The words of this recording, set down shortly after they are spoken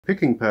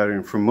Picking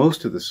pattern for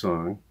most of the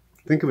song,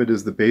 think of it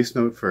as the bass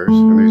note first,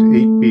 and there's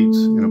 8 beats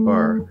in a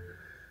bar,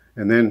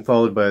 and then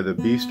followed by the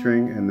B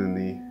string and then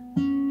the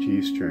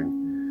G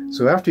string.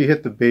 So after you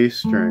hit the bass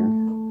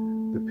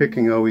string, the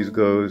picking always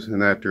goes in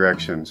that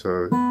direction.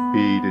 So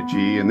B to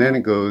G, and then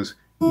it goes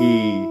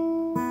E,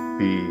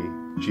 B,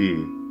 G.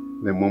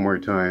 Then one more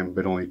time,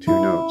 but only 2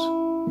 notes,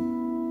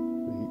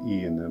 the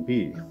E and the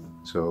B.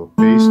 So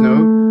bass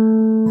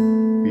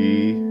note,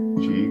 B,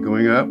 G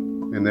going up,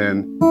 and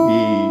then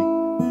E,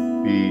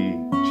 B,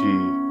 G,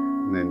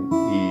 and then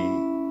E,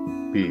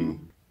 B.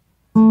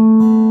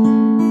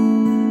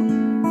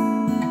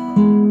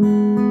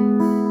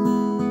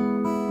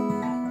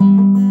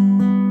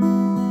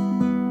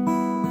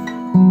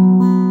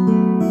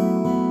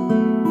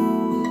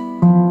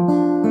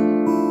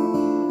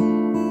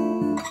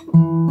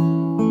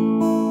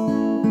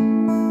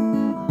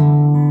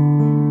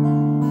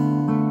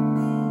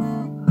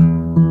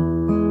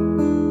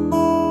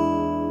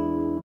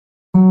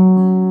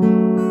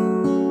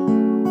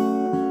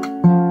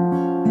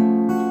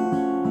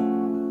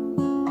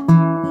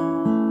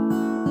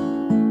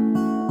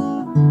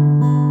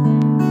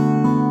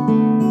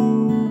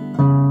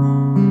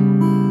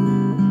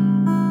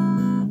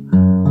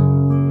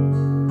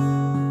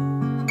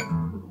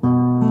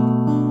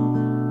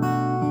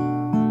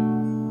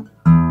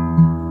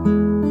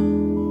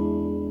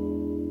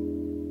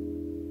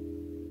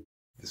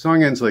 The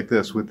song ends like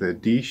this with a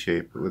D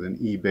shape with an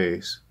E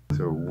bass.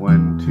 So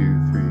 1, 2,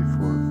 3,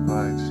 4,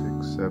 5,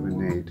 6,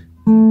 7, 8.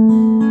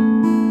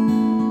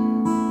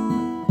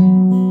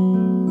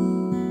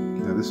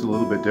 Now this is a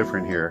little bit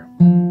different here.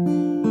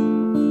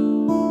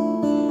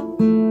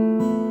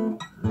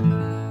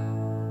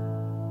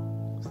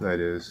 So that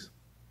is.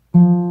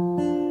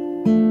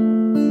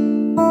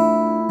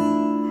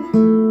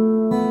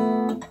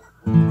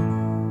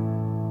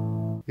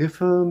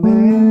 If a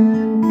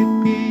man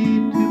could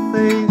be 2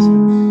 places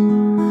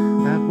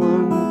at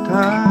one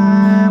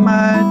time,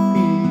 I'd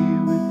be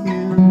with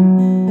you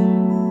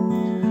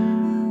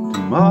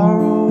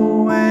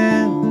tomorrow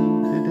and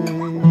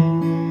today,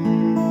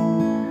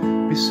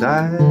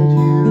 beside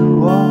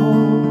you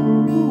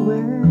all the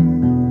way.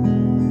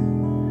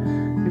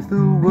 If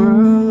the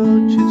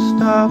world should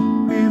stop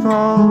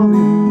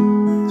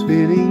revolving,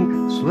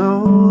 spinning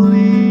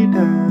slowly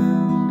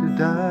down to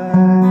die,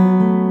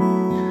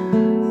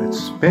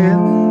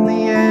 spend the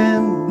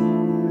end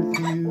with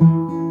you.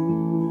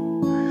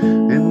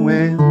 And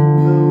when the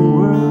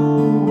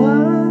world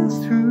was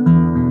through,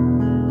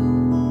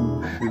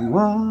 and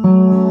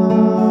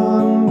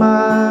one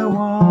by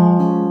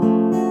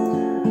one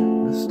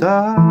the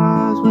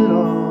stars would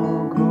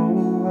all go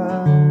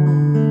out,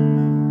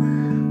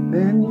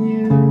 then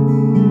you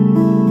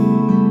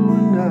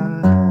and I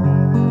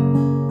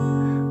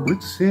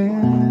would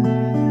simply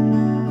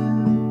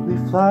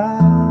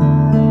fly